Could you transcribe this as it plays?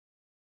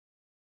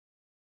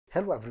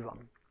Hello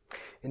everyone!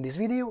 In this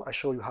video I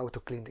show you how to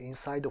clean the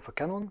inside of a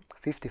Canon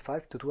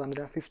 55 to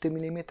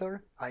 250mm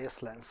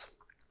IS lens.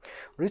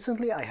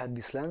 Recently I had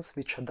this lens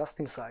which had dust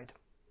inside.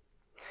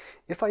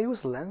 If I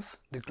use a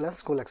lens, the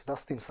lens collects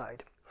dust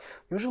inside.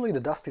 Usually the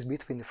dust is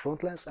between the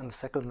front lens and the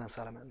second lens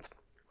element.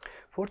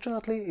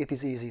 Fortunately it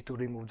is easy to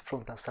remove the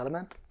front lens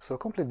element, so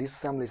complete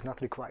disassembly is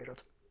not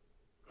required.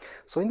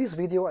 So in this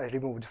video I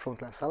removed the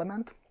front lens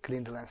element,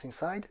 cleaned the lens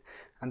inside,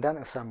 and then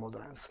assembled the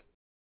lens.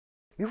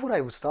 Before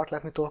I would start,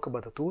 let me talk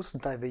about the tools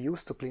that I will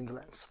use to clean the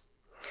lens.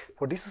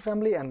 For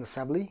disassembly and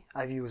assembly,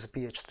 I will use a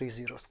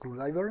PH30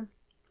 screwdriver,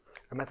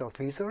 a metal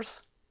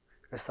tweezers,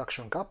 a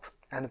suction cup,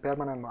 and a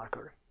permanent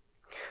marker.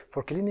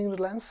 For cleaning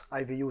the lens,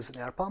 I will use an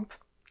air pump,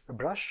 a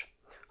brush,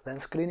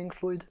 lens cleaning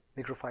fluid,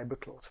 microfiber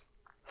cloth.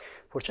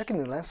 For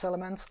checking the lens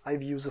elements, I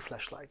will use a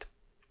flashlight.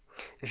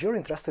 If you're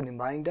interested in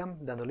buying them,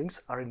 then the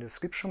links are in the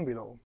description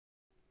below.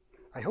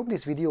 I hope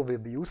this video will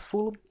be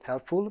useful,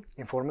 helpful,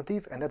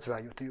 informative, and adds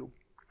value to you.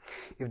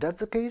 If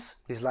that's the case,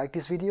 please like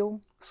this video,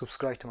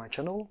 subscribe to my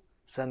channel,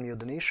 send me a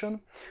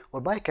donation,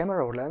 or buy a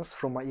camera or lens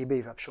from my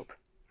eBay webshop.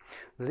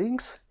 The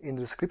links in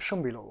the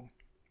description below.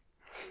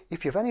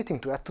 If you have anything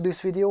to add to this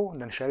video,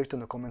 then share it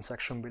in the comment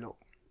section below.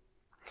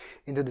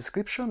 In the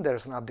description there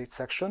is an update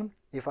section.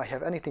 If I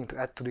have anything to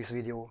add to this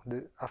video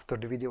after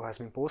the video has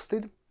been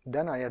posted,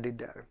 then I add it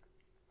there.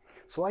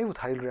 So I would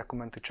highly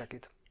recommend to check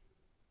it.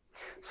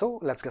 So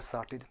let's get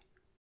started.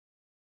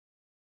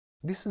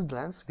 This is the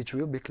lens which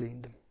will be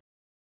cleaned.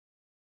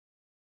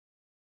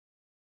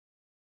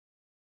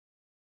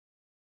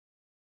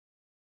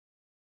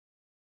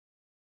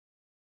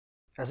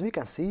 As we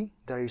can see,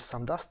 there is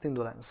some dust in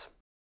the lens.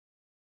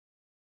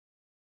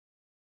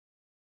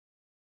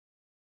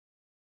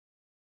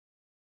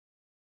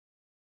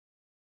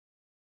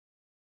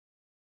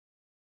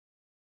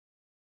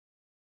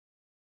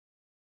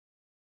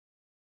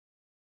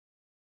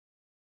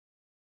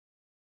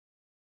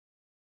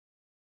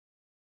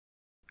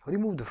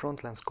 Remove the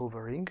front lens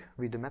covering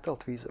with the metal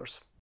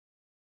tweezers.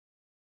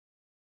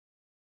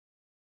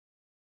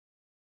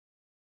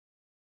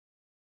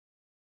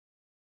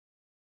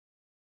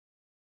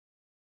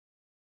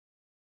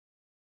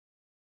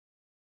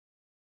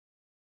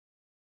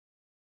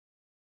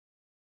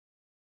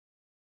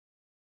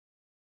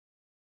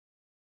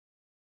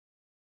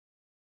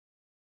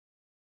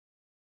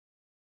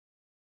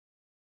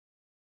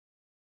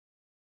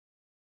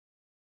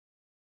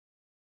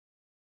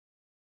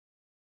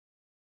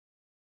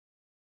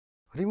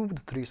 Remove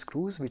the 3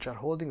 screws which are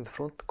holding the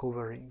front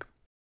covering.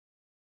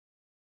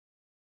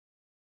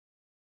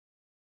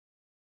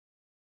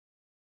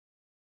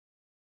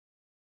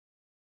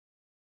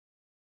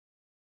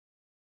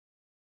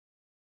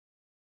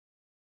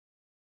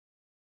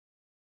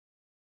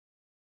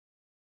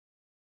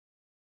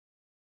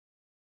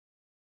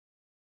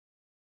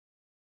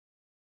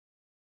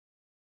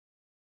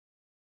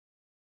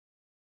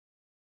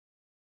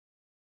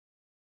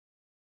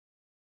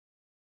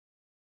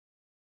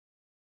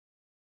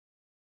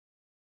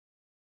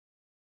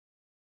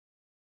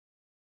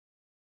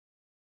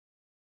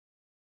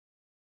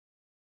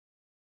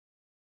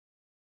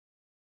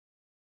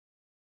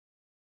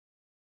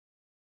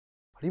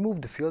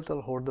 Remove the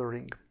filter holder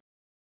ring.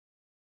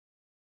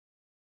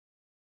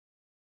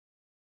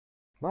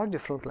 Mark the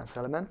front lens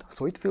element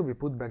so it will be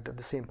put back at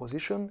the same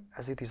position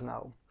as it is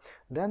now.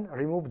 Then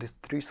remove the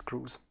 3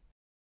 screws.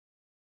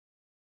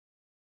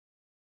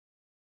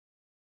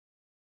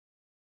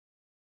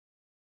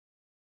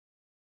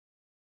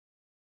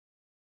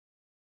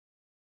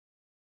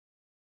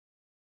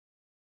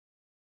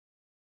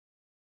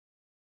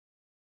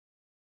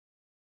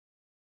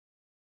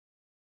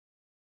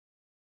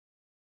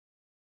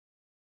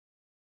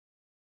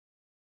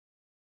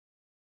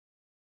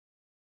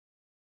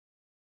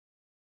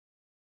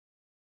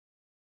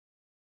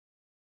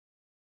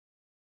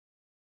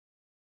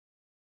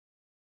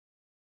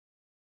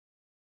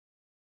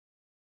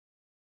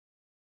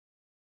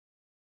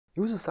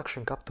 Use a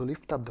suction cup to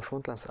lift up the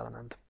front lens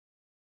element.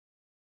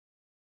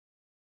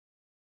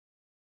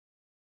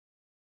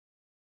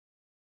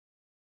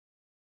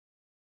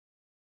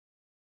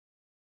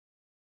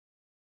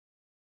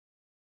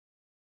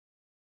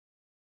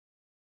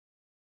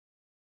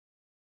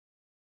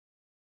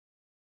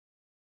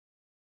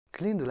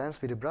 Clean the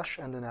lens with a brush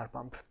and an air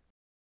pump.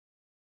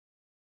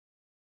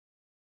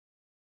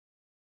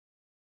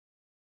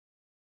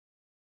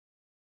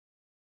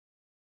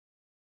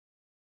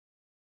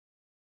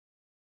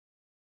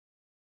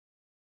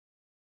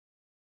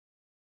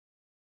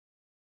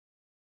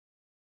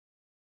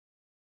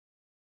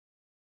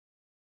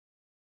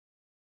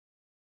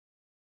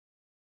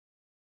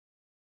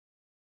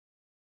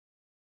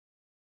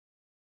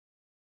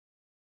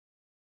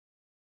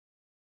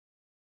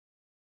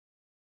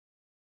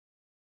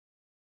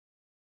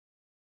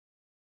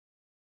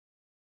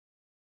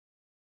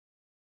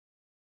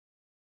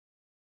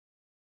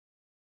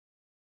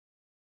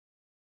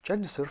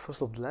 Check the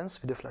surface of the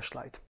lens with a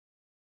flashlight.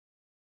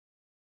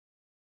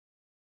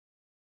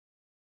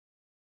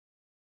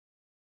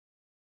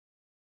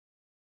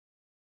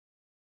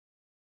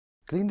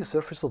 Clean the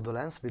surface of the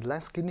lens with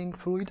lens cleaning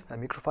fluid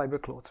and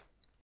microfiber cloth.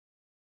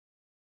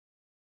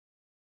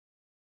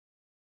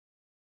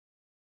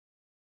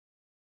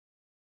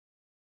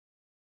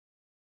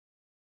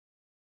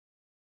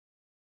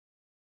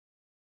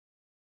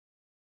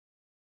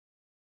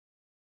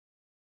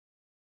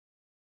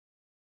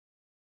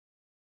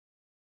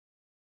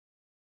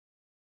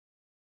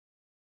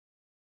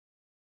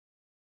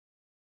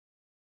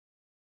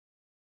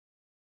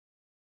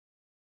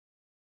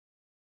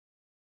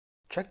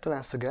 Check the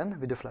lens again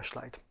with a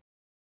flashlight.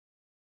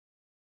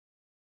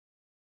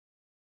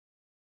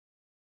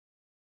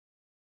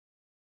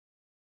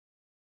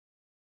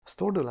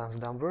 Store the lens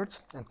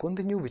downwards and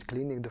continue with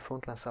cleaning the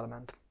front lens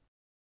element.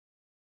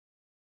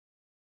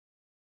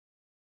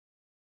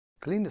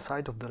 Clean the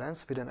side of the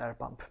lens with an air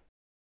pump.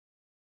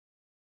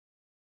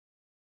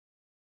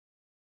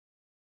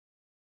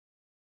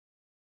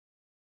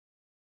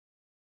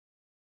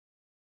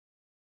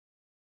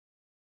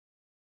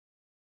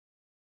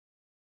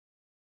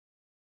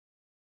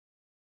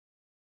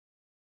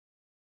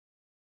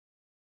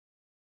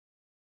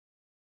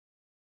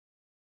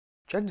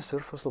 Check the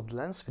surface of the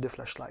lens with a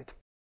flashlight.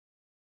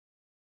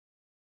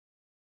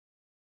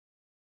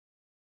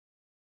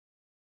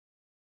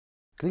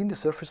 Clean the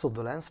surface of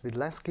the lens with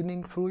lens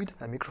cleaning fluid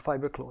and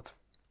microfiber cloth.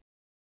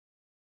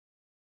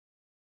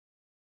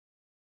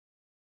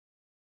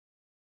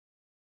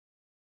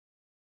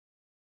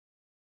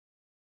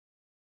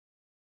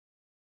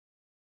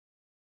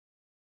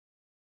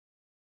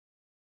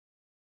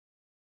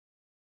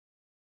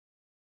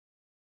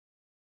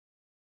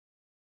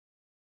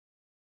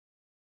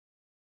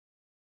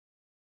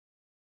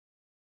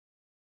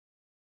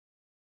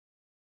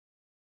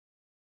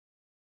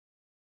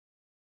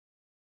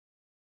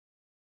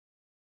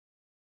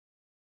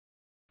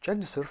 Check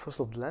the surface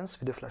of the lens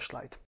with a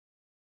flashlight.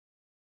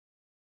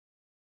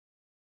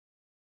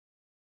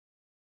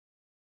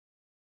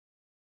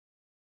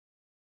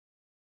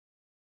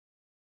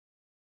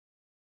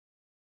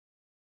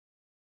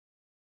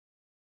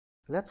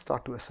 Let's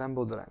start to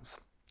assemble the lens.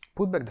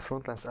 Put back the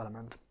front lens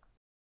element.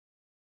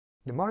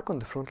 The mark on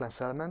the front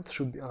lens element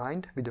should be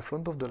aligned with the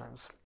front of the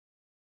lens.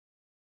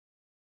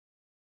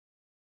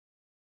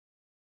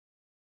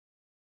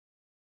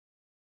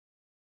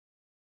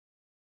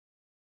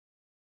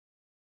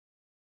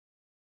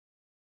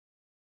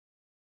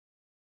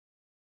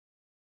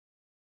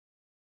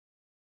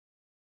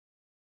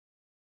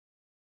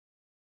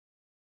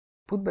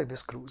 Put back the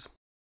screws.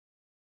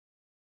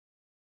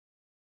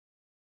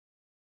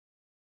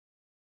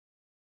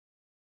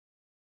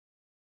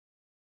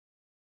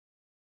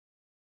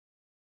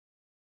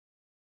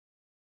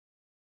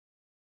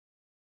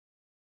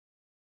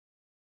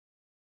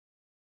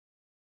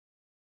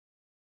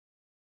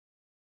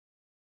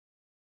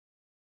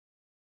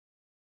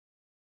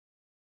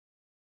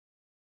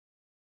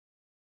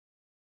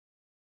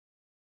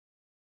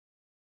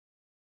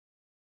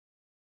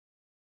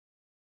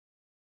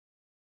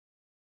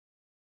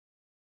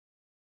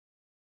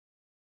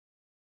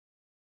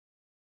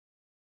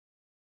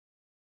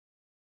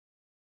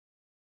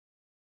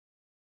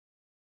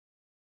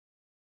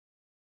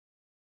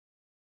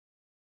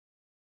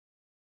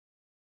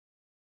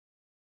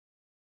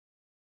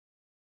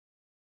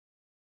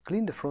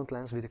 Clean the front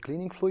lens with a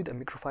cleaning fluid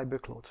and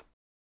microfiber cloth.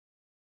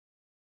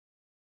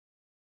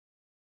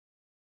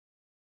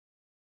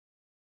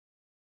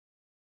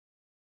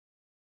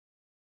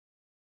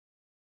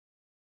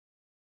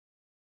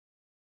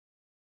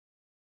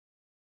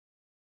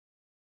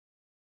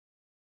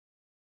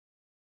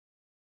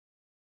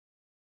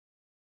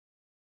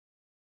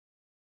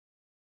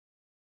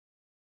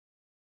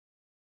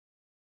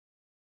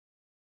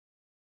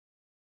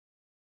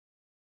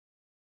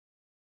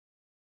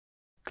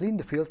 Clean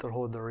the filter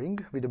holder ring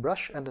with a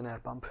brush and an air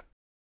pump.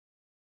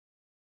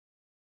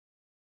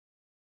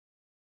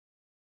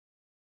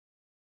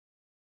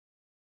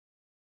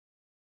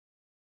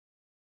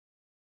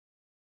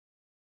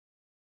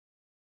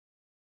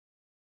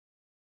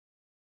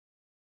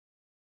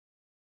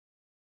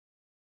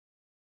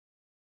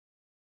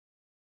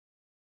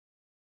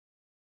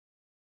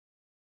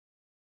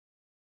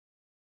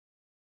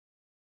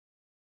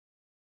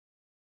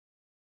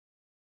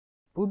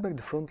 Put back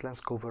the front lens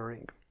cover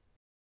ring.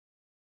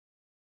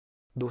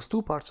 Those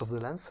two parts of the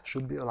lens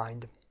should be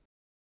aligned.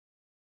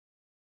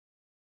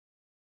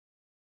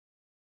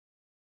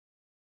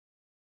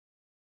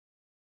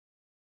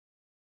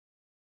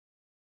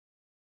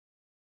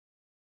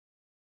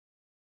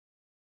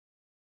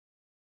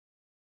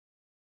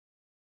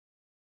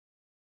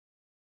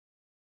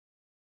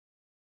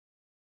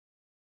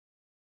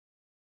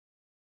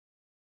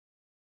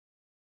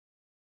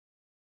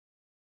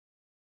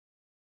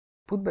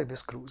 Put back the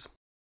screws.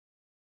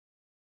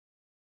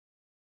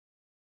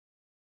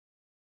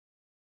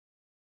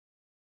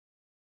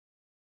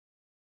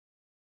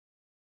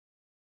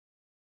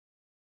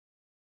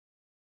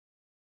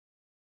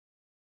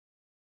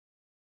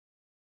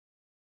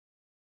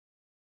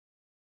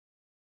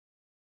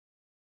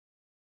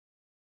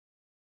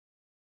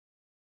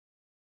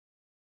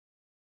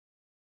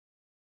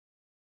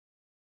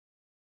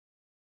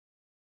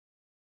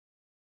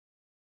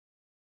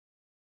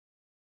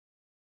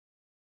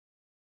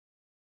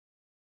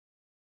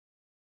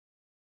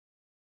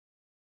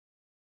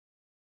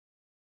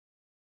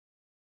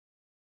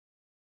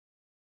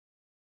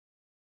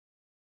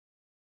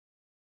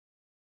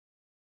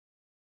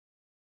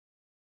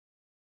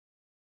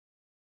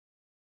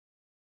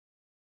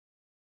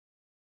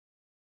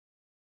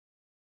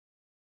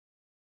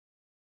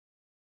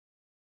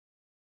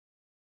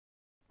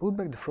 Put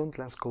back the front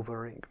lens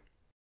cover ring.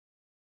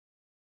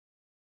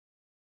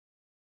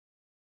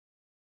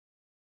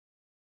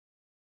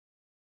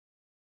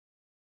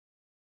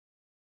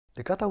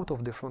 The cutout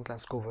of the front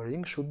lens cover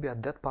ring should be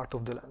at that part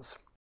of the lens.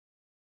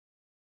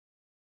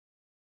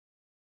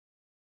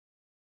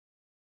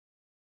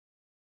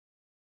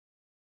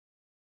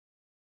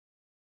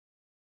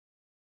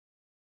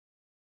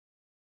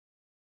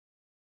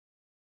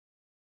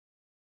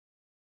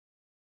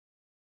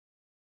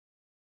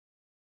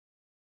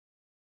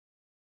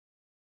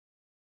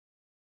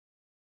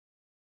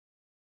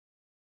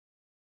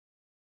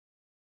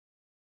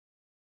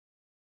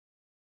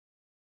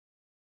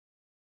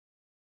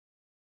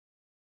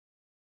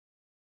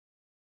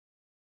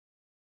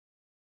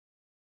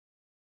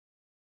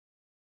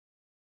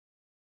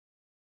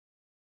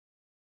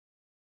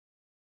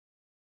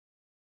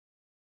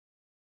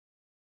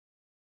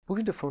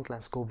 Push the front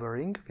lens cover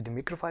ring with the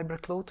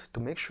microfiber cloth to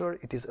make sure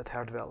it is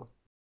adhered well.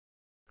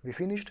 We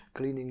finished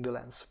cleaning the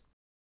lens.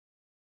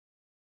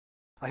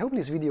 I hope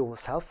this video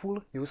was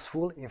helpful,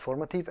 useful,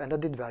 informative and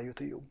added value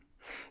to you.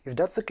 If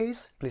that's the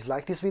case, please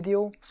like this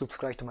video,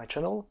 subscribe to my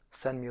channel,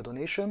 send me a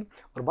donation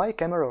or buy a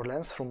camera or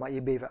lens from my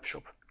eBay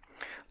webshop.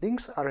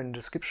 Links are in the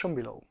description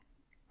below.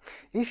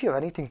 If you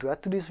have anything to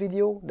add to this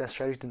video, then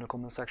share it in the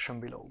comment section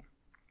below.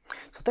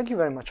 So thank you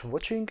very much for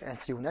watching and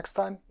see you next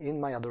time in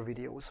my other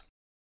videos.